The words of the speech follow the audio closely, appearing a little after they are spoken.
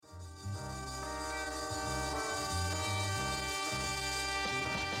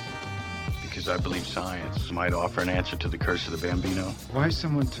because I believe science might offer an answer to the curse of the Bambino. Why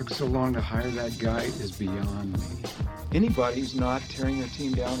someone took so long to hire that guy is beyond me. Anybody who's not tearing their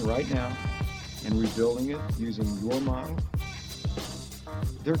team down right now and rebuilding it using your model,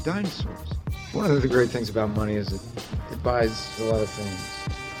 they're dinosaurs. One of the great things about money is it buys a lot of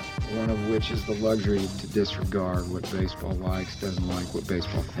things. One of which is the luxury to disregard what baseball likes, doesn't like, what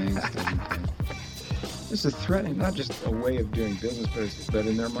baseball thinks, doesn't think. It's a threatening, not just a way of doing business, but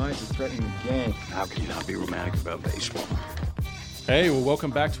in their minds, it's threatening the game. How can you not be romantic about baseball? Hey, well,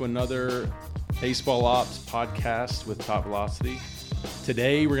 welcome back to another Baseball Ops podcast with Top Velocity.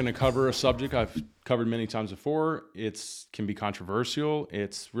 Today, we're going to cover a subject I've covered many times before. It can be controversial.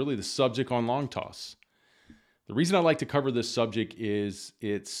 It's really the subject on long toss. The reason I like to cover this subject is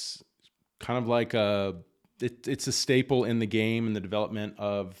it's kind of like it's a staple in the game and the development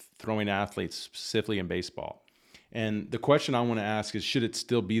of throwing athletes, specifically in baseball. And the question I want to ask is, should it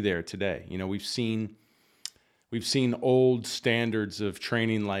still be there today? You know, we've seen old standards of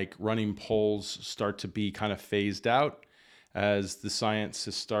training like running poles start to be kind of phased out as the science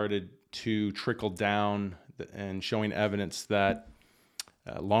has started to trickle down and showing evidence that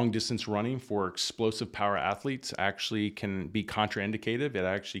long distance running for explosive power athletes actually can be contraindicated. It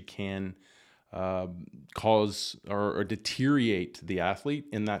actually can cause or deteriorate the athlete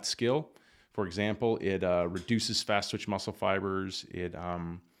in that skill. For example, it reduces fast twitch muscle fibers. It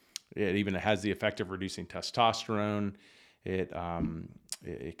even has the effect of reducing testosterone. It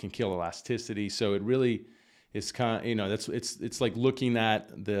can kill elasticity. So it really is kind of, you know, it's like looking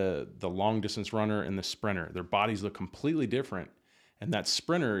at the long distance runner and the sprinter. Their bodies look completely different. And that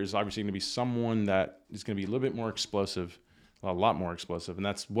sprinter is obviously going to be someone that is going to be a little bit more explosive, a lot more explosive. And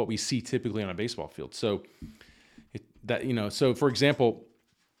that's what we see typically on a baseball field. So so for example,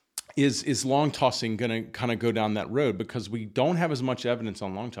 is long tossing going to kind of go down that road? Because we don't have as much evidence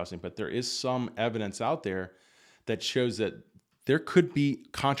on long tossing, but there is some evidence out there that shows that there could be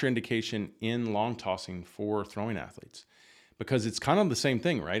contraindication in long tossing for throwing athletes, because it's kind of the same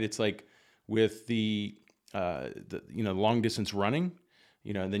thing, right? It's like with the long distance running,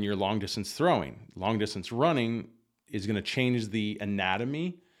 and then your long distance throwing. Long distance running is going to change the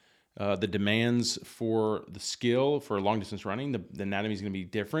anatomy, the demands for the skill for long distance running. The anatomy is going to be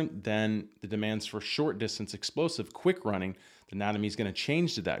different than the demands for short distance explosive quick running. The anatomy is going to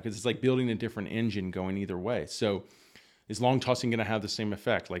change to that because it's like building a different engine going either way. So is long tossing going to have the same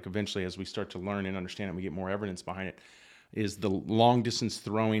effect? Like eventually, as we start to learn and understand it, we get more evidence behind it. Is the long distance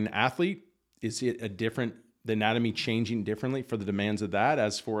throwing athlete, is it the anatomy changing differently for the demands of that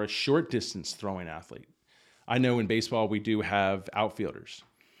as for a short distance throwing athlete? I know in baseball we do have outfielders,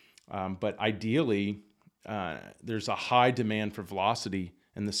 but ideally there's a high demand for velocity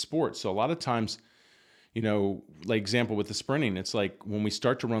in the sport. So a lot of times, like example with the sprinting, it's like when we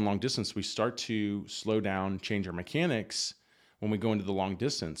start to run long distance, we start to slow down, change our mechanics when we go into the long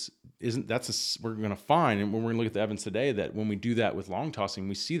distance. We're going to find, and we're going to look at the evidence today, that when we do that with long tossing,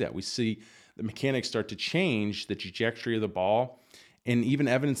 we see the mechanics start to change, the trajectory of the ball, and even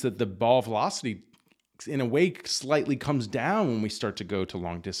evidence that the ball velocity in a way slightly comes down when we start to go to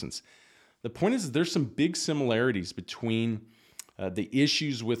long distance. The point is there's some big similarities between the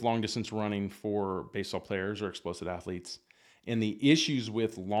issues with long distance running for baseball players or explosive athletes and the issues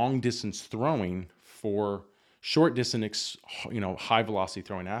with long distance throwing for short distance, high velocity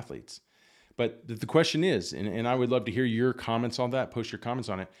throwing athletes. But the question is, and I would love to hear your comments on that, post your comments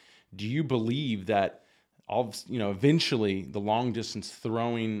on it. Do you believe that eventually the long distance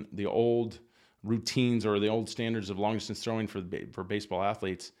throwing, the old routines or the old standards of long distance throwing for baseball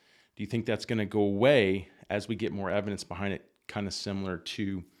athletes, do you think that's going to go away as we get more evidence behind it, kind of similar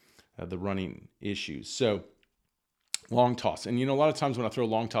to the running issues? So long toss. And, a lot of times when I throw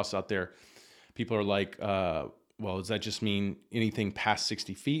long toss out there, people are like, well, does that just mean anything past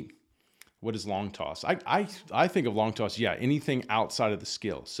 60 feet? What is long toss? I think of long toss, anything outside of the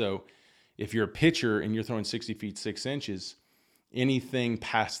skill. So if you're a pitcher and you're throwing 60 feet, 6 inches, anything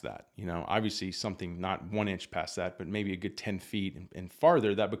past that, obviously something not 1 inch past that, but maybe a good 10 feet and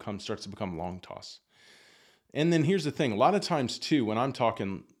farther, that starts to become long toss. And then here's the thing. A lot of times too, when I'm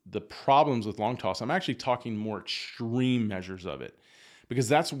talking the problems with long toss, I'm actually talking more extreme measures of it, because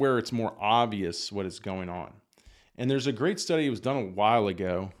that's where it's more obvious what is going on. And there's a great study. It was done a while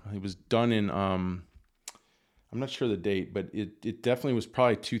ago. It was done in, I'm not sure the date, but it definitely was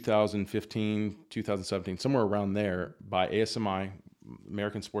probably 2015, 2017, somewhere around there, by ASMI,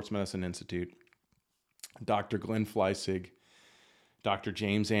 American Sports Medicine Institute. Dr. Glenn Fleissig, Dr.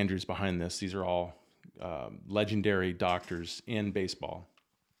 James Andrews behind this. These are all legendary doctors in baseball.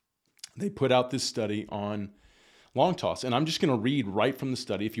 They put out this study on long toss. And I'm just going to read right from the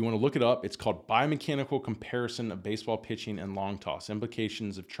study. If you want to look it up, it's called Biomechanical Comparison of Baseball Pitching and Long Toss,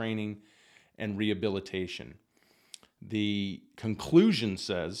 Implications of Training and Rehabilitation. The conclusion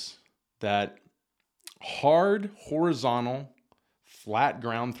says that hard, horizontal, flat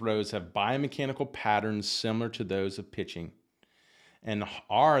ground throws have biomechanical patterns similar to those of pitching and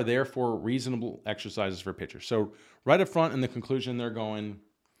are therefore reasonable exercises for pitchers. So right up front in the conclusion, they're going,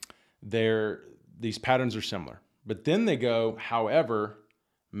 these patterns are similar. But then they go, however,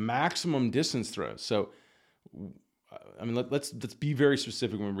 maximum distance throws. So, I mean, let's be very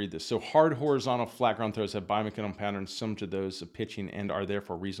specific when we read this. So hard, horizontal, flat ground throws have biomechanical patterns similar to those of pitching and are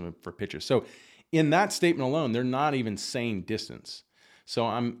therefore reasonable for pitchers. So in that statement alone, they're not even saying distance. So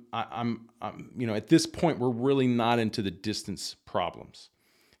I'm at this point, we're really not into the distance problems.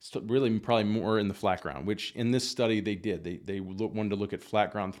 It's really probably more in the flat ground, which in this study they did. They wanted to look at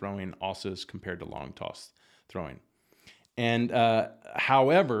flat ground throwing also as compared to long toss throwing. And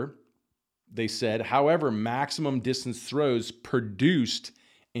however, maximum distance throws produced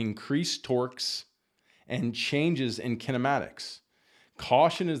increased torques and changes in kinematics.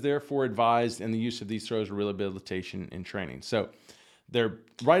 Caution is therefore advised in the use of these throws for rehabilitation and training. So they're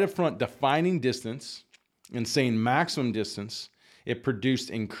right up front defining distance and saying maximum distance. It produced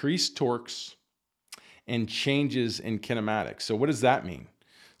increased torques and changes in kinematics. So what does that mean?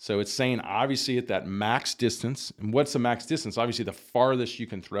 So it's saying obviously at that max distance, and what's the max distance? Obviously the farthest you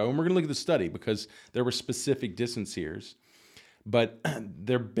can throw. And we're going to look at the study because there were specific distance here. But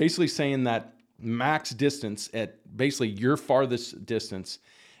they're basically saying that max distance at basically your farthest distance,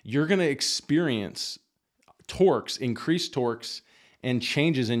 you're going to experience torques, increased torques, and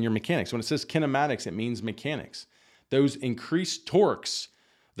changes in your mechanics. When it says kinematics, it means mechanics. Those increased torques,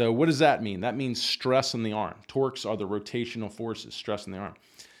 though, what does that mean? That means stress on the arm. Torques are the rotational forces, stress on the arm.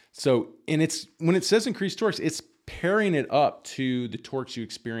 So, and it's when it says increased torques, it's pairing it up to the torques you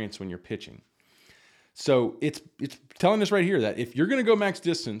experience when you're pitching. So it's telling us right here that if you're going to go max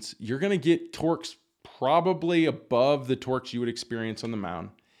distance, you're going to get torques probably above the torques you would experience on the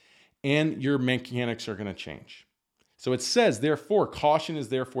mound, and your mechanics are going to change. So it says, therefore, caution is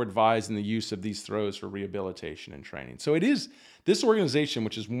therefore advised in the use of these throws for rehabilitation and training. So it is this organization,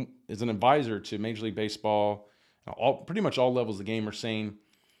 which is an advisor to Major League Baseball, pretty much all levels of the game, are saying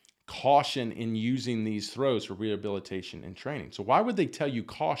caution in using these throws for rehabilitation and training. So why would they tell you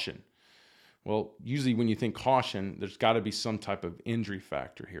caution? Well, usually when you think caution, there's got to be some type of injury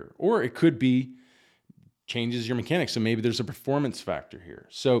factor here. Or it could be changes your mechanics. So maybe there's a performance factor here.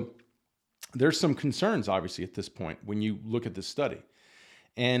 So there's some concerns, obviously, at this point when you look at this study.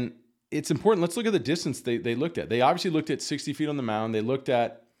 And it's important. Let's look at the distance they looked at. They obviously looked at 60 feet on the mound. They looked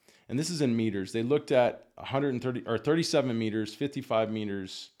at, and this is in meters, they looked at 37 meters, 55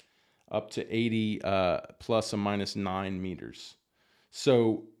 meters, up to 80 plus or minus 9 meters.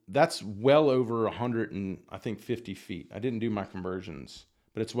 So that's well over 50 feet. I didn't do my conversions,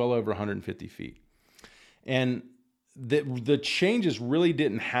 but it's well over 150 feet. And the changes really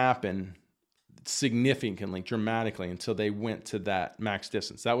didn't happen significantly, dramatically, until they went to that max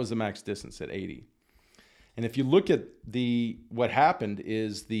distance. That was the max distance at 80. And if you look at what happened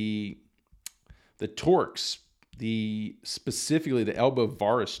is the torques, specifically the elbow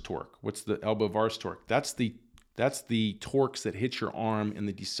varus torque. What's the elbow varus torque? That's the torques that hit your arm in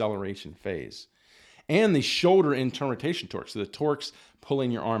the deceleration phase. And the shoulder internal rotation torque. So the torques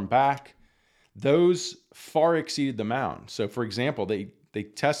pulling your arm back, those far exceeded the mound. So for example, they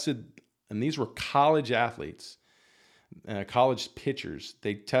tested, and these were college athletes, college pitchers.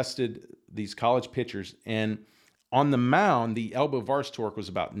 They tested these college pitchers, and on the mound, the elbow varus torque was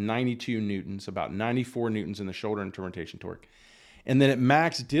about 92 newtons, about 94 newtons in the shoulder internal rotation torque. And then at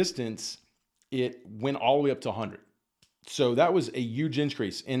max distance, it went all the way up to 100. So that was a huge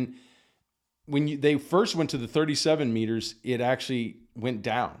increase. And when they first went to the 37 meters, it actually went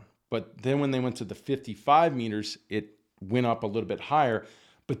down. But then when they went to the 55 meters, it went up a little bit higher.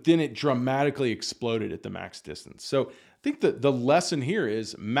 But then it dramatically exploded at the max distance. So I think that the lesson here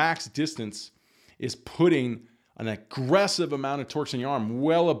is max distance is putting an aggressive amount of torques in your arm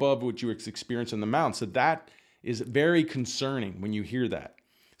well above what you experience on the mound. So that is very concerning when you hear that.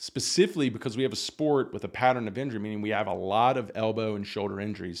 Specifically because we have a sport with a pattern of injury, meaning we have a lot of elbow and shoulder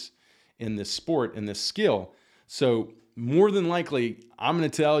injuries in this sport, in this skill. So more than likely, I'm going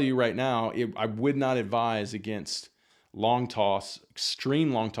to tell you right now, I would not advise against long toss,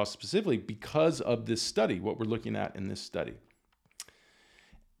 extreme long toss specifically because of this study, what we're looking at in this study.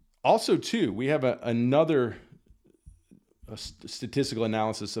 Also, too, we have another statistical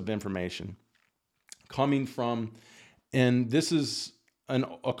analysis of information coming from, and this is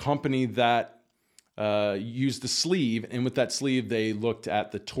a company that used the sleeve, and with that sleeve, they looked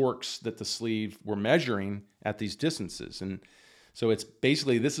at the torques that the sleeve were measuring at these distances. And so it's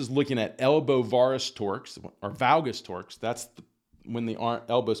basically, this is looking at elbow varus torques or valgus torques. That's when the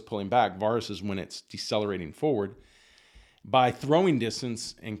elbow's pulling back. Varus is when it's decelerating forward by throwing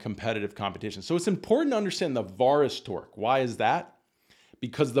distance in competitive competition. So it's important to understand the varus torque. Why is that?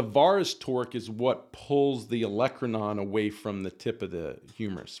 Because the varus torque is what pulls the olecranon away from the tip of the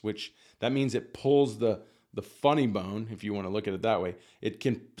humerus, which that means it pulls the funny bone, if you want to look at it that way. It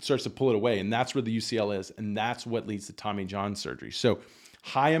starts to pull it away, and that's where the UCL is, and that's what leads to Tommy John surgery. So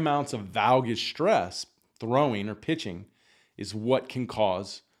high amounts of valgus stress, throwing or pitching, is what can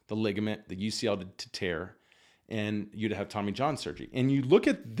cause the ligament, the UCL to tear, and you to have Tommy John surgery. And you look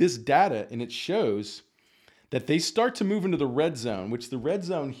at this data, and it shows that they start to move into the red zone, which the red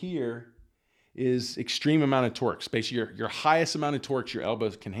zone here is extreme amount of torques, basically your highest amount of torques your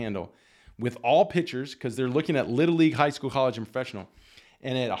elbows can handle with all pitchers, because they're looking at little league, high school, college, and professional.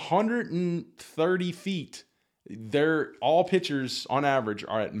 And at 130 feet, all pitchers on average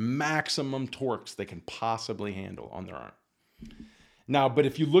are at maximum torques they can possibly handle on their arm. Now, but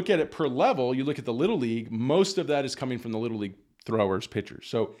if you look at it per level, you look at the little league, most of that is coming from the little league throwers, pitchers.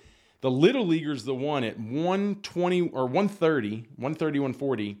 So the little leaguers, the one at 120 or 130,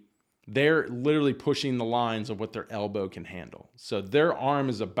 140, they're literally pushing the lines of what their elbow can handle. So their arm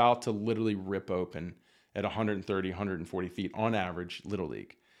is about to literally rip open at 130, 140 feet on average, little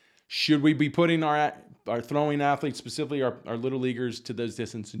league. Should we be putting our throwing athletes, specifically our little leaguers, to those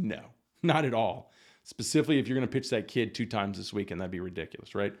distances? No, not at all. Specifically, if you're going to pitch that kid 2 times this weekend, that'd be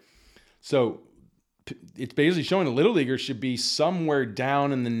ridiculous, right? So it's basically showing a little leaguer should be somewhere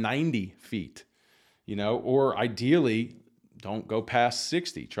down in the 90 feet, or ideally don't go past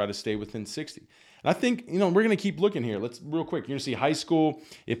 60, try to stay within 60. And I think, we're going to keep looking here. Let's real quick. You're going to see high school,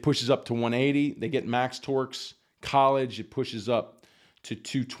 it pushes up to 180. They get max torques. College, it pushes up to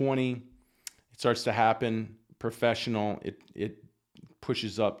 220. It starts to happen. Professional, it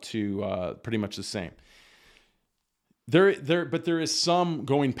pushes up to pretty much the same. But there is some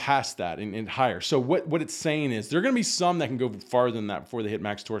going past that and higher. So what it's saying is there are going to be some that can go farther than that before they hit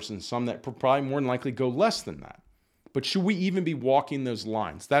max torques, and some that probably more than likely go less than that. But should we even be walking those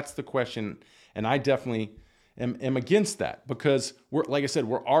lines? That's the question, and I definitely am against that, because like I said,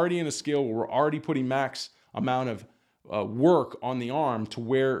 we're already in a skill where we're already putting max amount of work on the arm to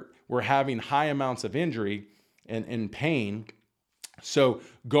where we're having high amounts of injury and pain. So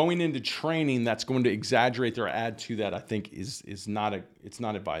going into training that's going to exaggerate or add to that, I think it's not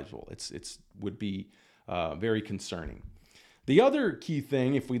advisable. It's would be very concerning. The other key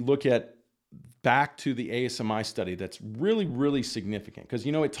thing, if we look at back to the ASMI study, that's really, really significant, because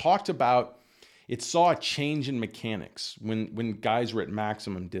it talked about, it saw a change in mechanics when guys were at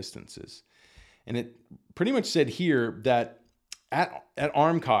maximum distances. And it pretty much said here that at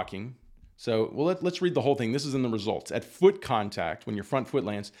arm cocking, let's read the whole thing. This is in the results. At foot contact, when your front foot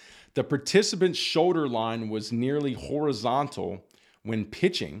lands, the participant's shoulder line was nearly horizontal when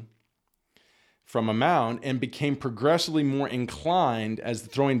pitching from a mound and became progressively more inclined as the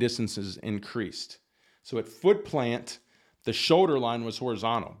throwing distances increased. So at foot plant, the shoulder line was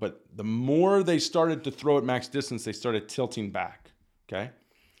horizontal, but the more they started to throw at max distance, they started tilting back, okay?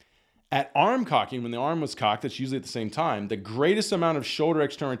 At arm cocking, when the arm was cocked, that's usually at the same time, the greatest amount of shoulder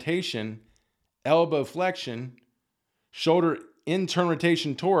external rotation, elbow flexion, shoulder internal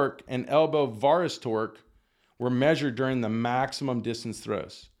rotation torque, and elbow varus torque were measured during the maximum distance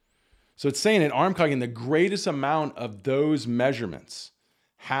throws. So it's saying at arm cocking, the greatest amount of those measurements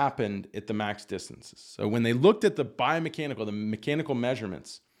happened at the max distances. So when they looked at the mechanical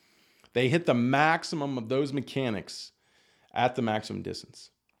measurements, they hit the maximum of those mechanics at the maximum distance.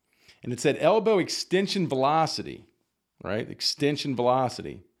 And it said elbow extension velocity, right? Extension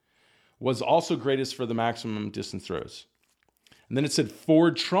velocity was also greatest for the maximum distance throws. And then it said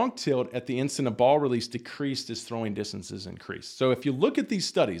forward trunk tilt at the instant of ball release decreased as throwing distances increased. So if you look at these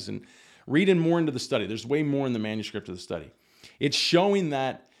studies and read in more into the study, there's way more in the manuscript of the study. It's showing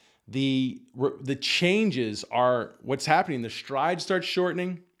that the changes are what's happening. The stride starts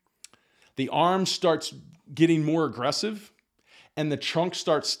shortening, the arm starts getting more aggressive, and the trunk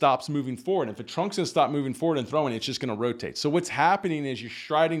stops moving forward. If the trunk's going to stop moving forward and throwing, it's just going to rotate. So what's happening is you're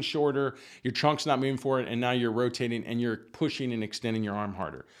striding shorter, your trunk's not moving forward, and now you're rotating and you're pushing and extending your arm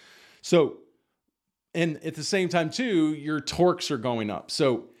harder. So, and at the same time too, your torques are going up.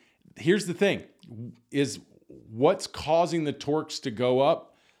 So here's the thing, is what's causing the torques to go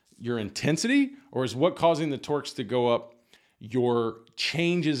up your intensity, or is what causing the torques to go up your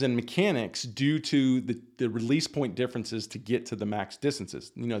changes in mechanics due to the release point differences to get to the max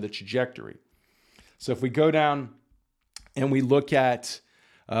distances, the trajectory. So if we go down and we look at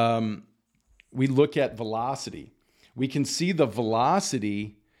velocity, we can see the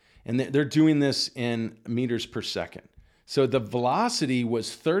velocity, and they're doing this in meters per second. So the velocity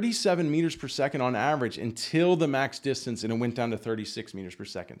was 37 meters per second on average until the max distance, and it went down to 36 meters per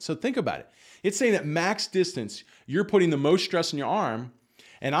second. So think about it. It's saying at max distance, you're putting the most stress on your arm.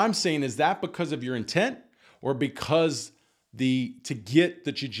 And I'm saying, is that because of your intent, or because to get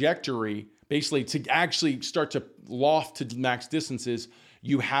the trajectory, basically to actually start to loft to max distances,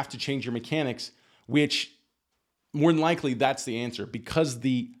 you have to change your mechanics, which more than likely that's the answer, because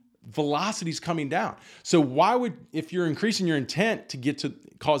the velocity is coming down. So if you're increasing your intent to get to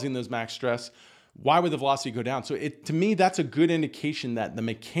causing those max stress, why would the velocity go down? So to me, that's a good indication that the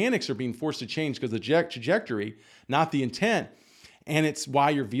mechanics are being forced to change because the trajectory, not the intent. And it's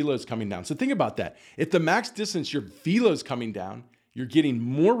why your velo is coming down. So think about that. If the max distance, your velo is coming down, you're getting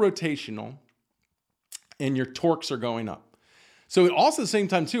more rotational and your torques are going up. So also at the same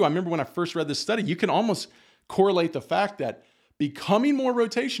time too, I remember when I first read this study, you can almost correlate the fact that becoming more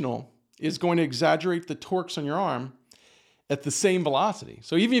rotational is going to exaggerate the torques on your arm at the same velocity.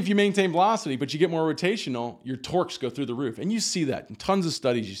 So even if you maintain velocity, but you get more rotational, your torques go through the roof. And you see that in tons of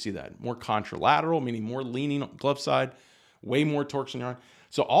studies, you see that. More contralateral, meaning more leaning glove side, way more torques on your arm.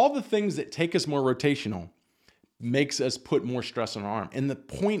 So all the things that take us more rotational makes us put more stress on our arm. And the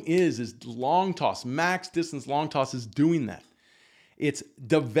point is long toss, max distance long toss is doing that. It's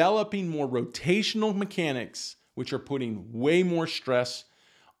developing more rotational mechanics, which are putting way more stress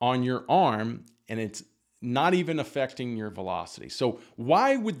on your arm, and it's not even affecting your velocity. So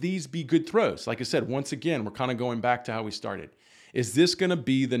why would these be good throws? Like I said, once again, we're kind of going back to how we started. Is this going to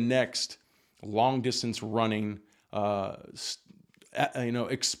be the next long distance running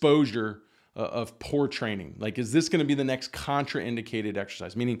exposure of poor training? Like, is this going to be the next contraindicated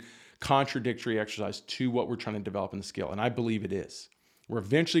exercise, meaning contradictory exercise to what we're trying to develop in the skill? And I believe it is. We're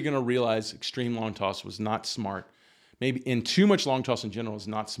eventually going to realize extreme long toss was not smart. Maybe in too much long toss in general is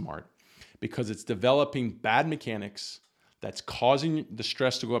not smart, because it's developing bad mechanics that's causing the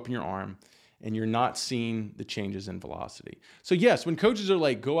stress to go up in your arm, and you're not seeing the changes in velocity. So yes, when coaches are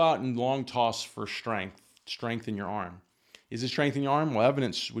like, go out and long toss for strengthen your arm. Is it strengthening your arm? Well,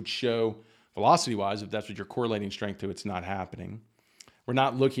 evidence would show velocity-wise, if that's what you're correlating strength to, it's not happening. We're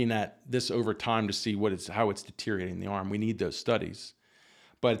not looking at this over time to see how it's deteriorating the arm. We need those studies.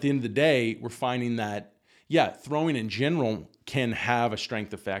 But at the end of the day, we're finding that, throwing in general can have a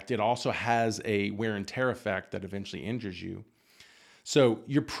strength effect. It also has a wear and tear effect that eventually injures you. So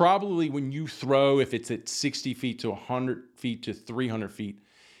you're probably, when you throw, if it's at 60 feet to 100 feet to 300 feet,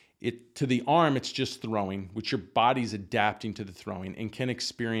 to the arm, it's just throwing, which your body's adapting to the throwing and can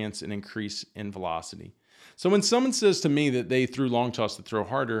experience an increase in velocity. So when someone says to me that they threw long toss to throw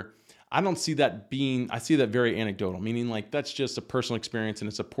harder, I see that very anecdotal, meaning like that's just a personal experience and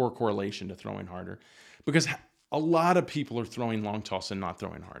it's a poor correlation to throwing harder, because a lot of people are throwing long toss and not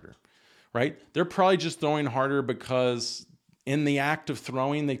throwing harder, right? They're probably just throwing harder because in the act of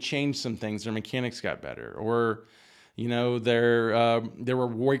throwing, they changed some things. Their mechanics got better, or, they were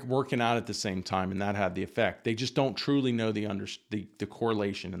working out at the same time and that had the effect. They just don't truly know the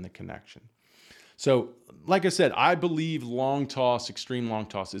correlation and the connection. So like I said, I believe long toss, extreme long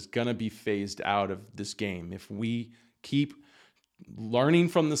toss is going to be phased out of this game if we keep learning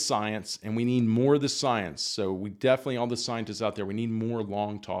from the science, and we need more of the science. So we definitely, all the scientists out there, we need more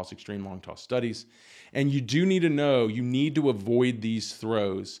long toss, extreme long toss studies. And you do need to know, you need to avoid these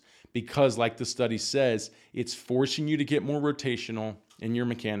throws because, like the study says, it's forcing you to get more rotational in your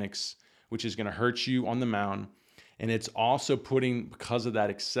mechanics, which is going to hurt you on the mound. And it's also putting, because of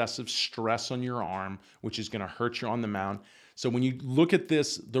that, excessive stress on your arm, which is going to hurt you on the mound. So when you look at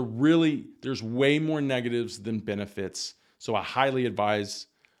this, there's way more negatives than benefits. So I highly advise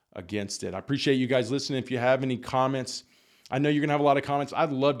against it. I appreciate you guys listening. If you have any comments, I know you're going to have a lot of comments.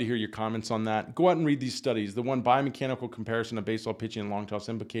 I'd love to hear your comments on that. Go out and read these studies. The one, biomechanical comparison of baseball pitching and long toss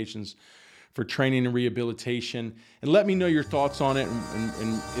implications for training and rehabilitation. And let me know your thoughts on it.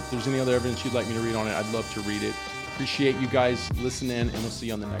 And if there's any other evidence you'd like me to read on it, I'd love to read it. Appreciate you guys listening, and we'll see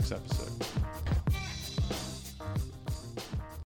you on the next episode.